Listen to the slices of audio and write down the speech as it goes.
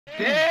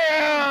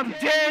Damn,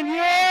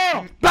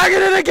 Daniel! Back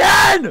at it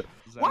again!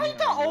 Why is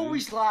that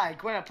always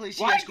lag when I play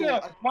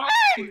CS:GO? Why?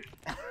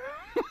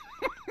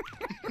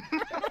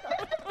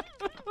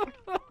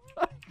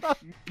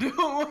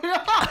 No,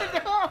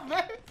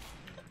 man.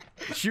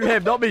 Shoot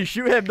him, not me.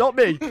 Shoot him, not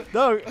me.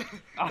 No.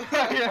 I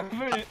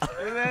haven't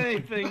done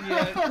anything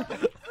yet.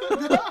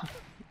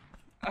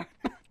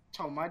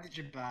 Tom, why did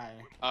you buy?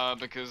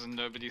 Because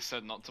nobody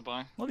said not to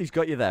buy. Well, he's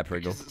got you there,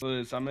 Pringle.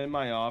 Liz, I'm in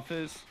my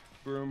office.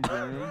 Broom,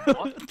 broom.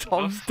 What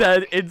Tom's the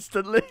dead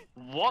instantly.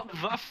 What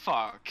the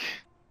fuck?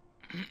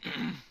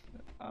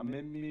 I'm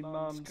in me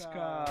mom's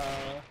car.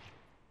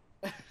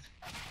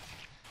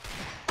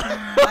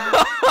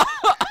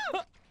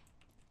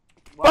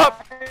 Why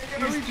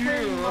He's are we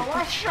playing my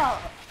last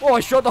shot? Oh, I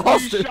shot the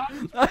hostage.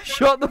 shot I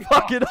shot the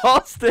fucking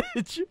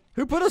hostage.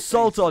 Who put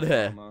assault on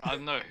here? I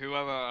don't know,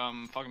 whoever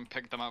fucking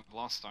picked them up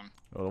last time.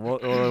 Well,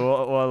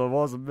 it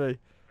wasn't me.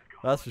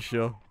 That's for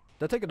sure.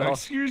 They're taking the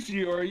hostage. Excuse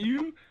you, are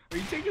you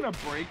taking a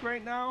break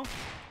right now? Are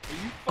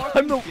you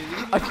fucking I'm the. kidding me?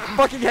 I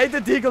fucking hate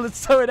the deagle. It's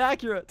so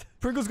inaccurate.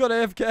 Pringle's got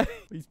AFK.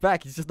 He's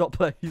back. He's just not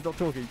playing. He's not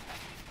talking.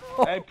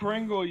 Hey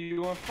Pringle,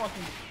 you wanna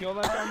fucking kill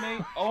that guy,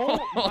 mate? Oh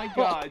my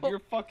god, you're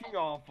fucking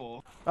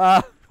awful.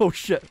 Oh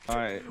shit.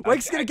 Alright.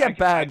 Wake's gonna get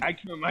banned. I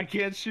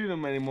can't shoot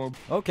him anymore.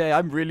 Okay,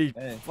 I'm really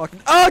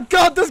fucking. Oh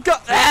god, this guy.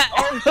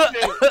 Oh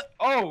shit!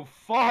 Oh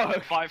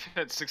fuck! 5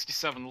 hits,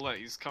 67 lit.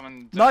 He's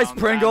coming down. Nice,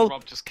 Pringle. And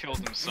Rob just killed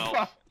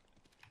himself.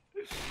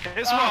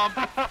 Here's Rob.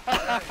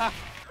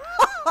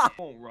 You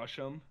won't rush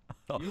him.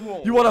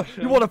 You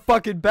wanna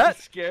fucking bet?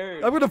 I'm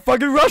scared. I'm gonna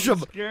fucking rush him.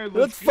 Scared.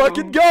 Let's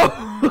fucking go.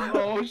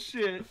 Oh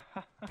shit.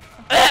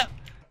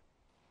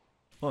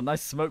 Oh,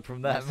 nice smoke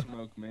from them. Nice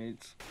smoke,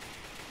 mates.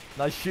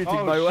 Nice shooting,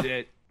 Oh by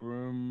shit.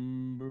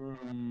 Broom,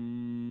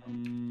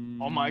 broom.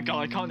 Oh my god,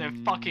 I can't hear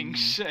fucking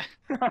shit.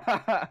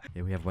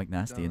 Here we have Wake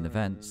Nasty in the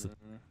vents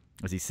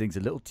as he sings a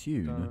little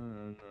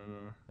tune.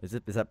 Is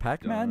that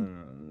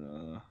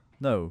Pac-Man?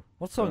 No.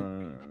 What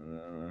song?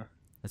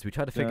 As we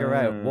try to figure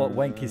out what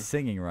Wank is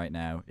singing right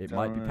now, it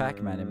might be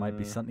Pac-Man, it might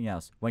be something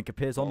else. Wank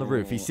appears on the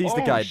roof. He sees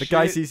the guy. The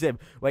guy sees him.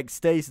 Wank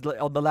stays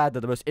on the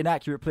ladder, the most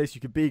inaccurate place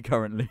you could be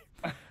currently.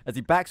 As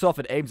he backs off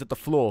and aims at the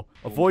floor,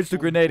 avoids the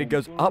grenade and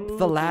goes up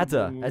the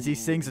ladder as he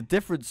sings a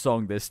different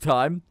song this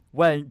time.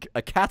 Wank,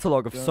 a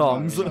catalogue of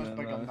songs.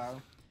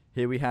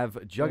 Here we have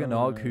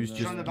Juggernog, who's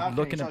just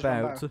looking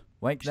about.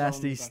 Wank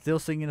Nasty still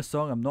singing a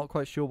song. I'm not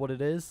quite sure what it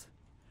is.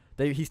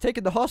 He's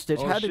taken the hostage.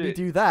 How did he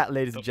do that,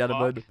 ladies and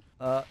gentlemen?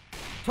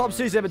 Tom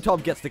sees him and Tom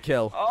gets the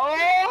kill. Oh!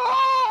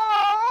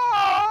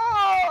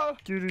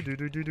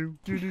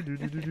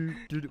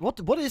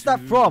 What is that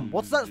from?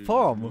 What's that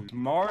from?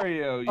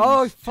 Mario.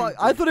 Oh fuck!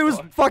 I thought it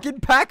was fucking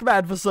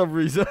Pac-Man for some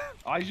reason.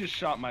 I just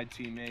shot my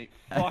teammate.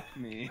 Fuck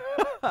me.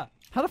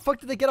 How the fuck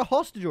did they get a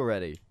hostage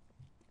already?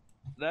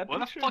 That Where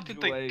the fuck did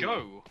they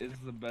go? Is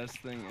the best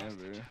thing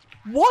ever.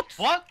 What?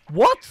 What?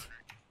 What?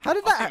 How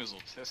did I think that? it was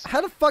autistic.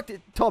 How the fuck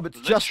did Tom? It's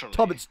just Literally.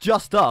 Tom. It's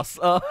just us.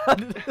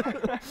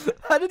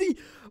 How did he?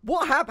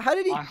 What happened? How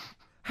did he?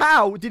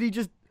 How did he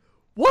just?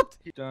 What?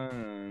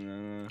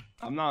 I'm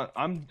not.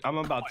 I'm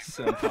about to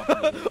send top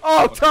of the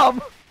Oh,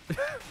 Tom!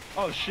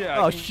 Oh shit!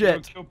 Oh,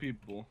 shit. Kill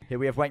people. Here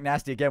we have Wank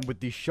Nasty again with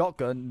the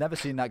shotgun. Never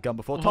seen that gun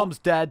before. Tom's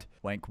dead.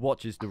 Wank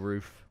watches the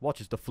roof,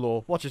 watches the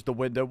floor, watches the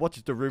window,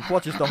 watches the roof,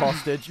 watches the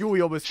hostage. You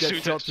almost get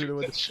shot through the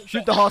window.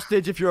 Shoot the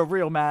hostage if you're a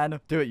real man.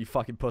 Do it, you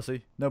fucking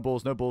pussy. No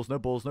balls, no balls, no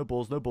balls, no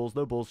balls, no balls,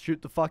 no balls.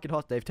 Shoot the fucking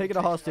hostage. They've taken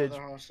a hostage.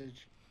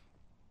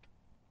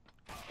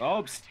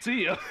 Oh,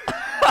 see ya.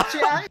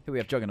 Here we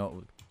have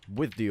Juggernaut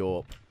with the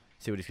AWP.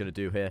 See what he's gonna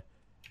do here.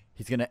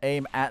 He's gonna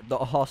aim at the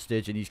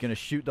hostage and he's gonna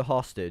shoot the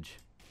hostage.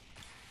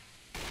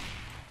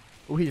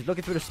 Oh, he's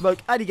looking through the smoke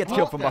and he gets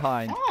killed from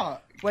behind.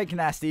 Wank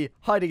Nasty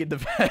hiding in the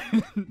vent.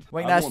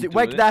 Wank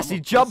Nasty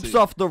jumps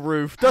off the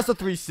roof, does a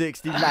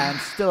 360,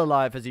 lands, still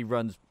alive as he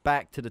runs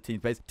back to the team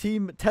base.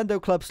 Team Tendo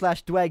Club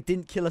 / Dwag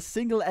didn't kill a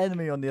single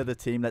enemy on the other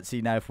team. Let's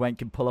see now if Wank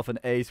can pull off an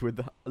ace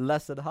with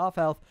less than half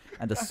health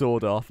and a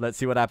sword off. Let's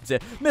see what happens here.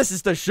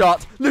 Misses the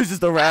shot, loses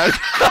the round,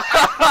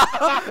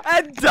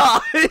 and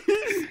dies.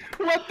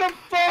 What the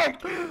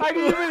fuck? I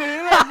didn't even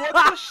hear that.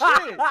 What the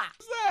shit?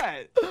 What's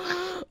that?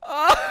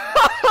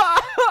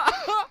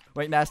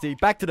 Wank Nasty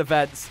back to the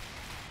vents.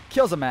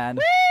 Kills a man.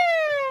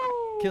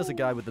 Kills a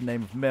guy with the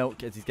name of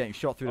Milk as he's getting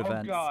shot through the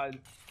vents. Oh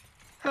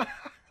god.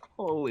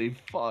 Holy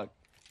fuck.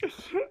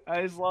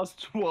 I just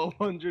lost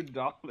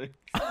 $1,200.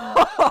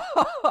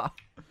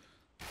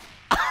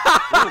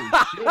 Holy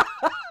shit.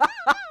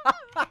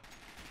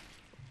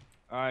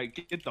 Alright,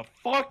 get the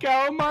fuck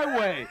out of my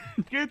way.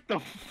 Get the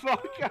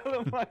fuck out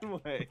of my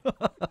way.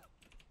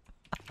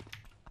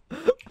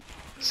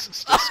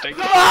 Stay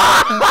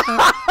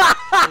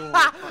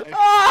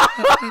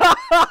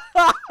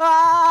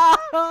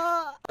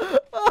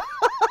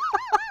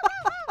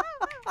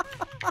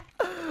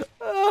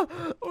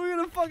We're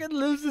gonna fucking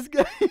lose this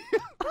game.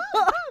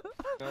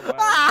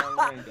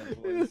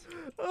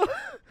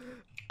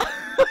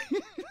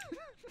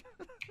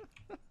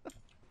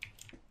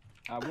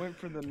 I went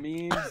for the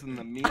memes and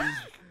the memes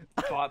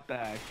fought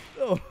back.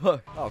 Oh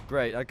fuck? Oh,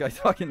 great. That guy's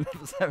fucking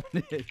level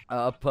 78.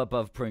 Up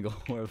above Pringle.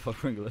 Where the fuck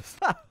Pringle is?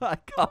 I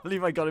can't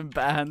believe I got him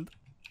banned.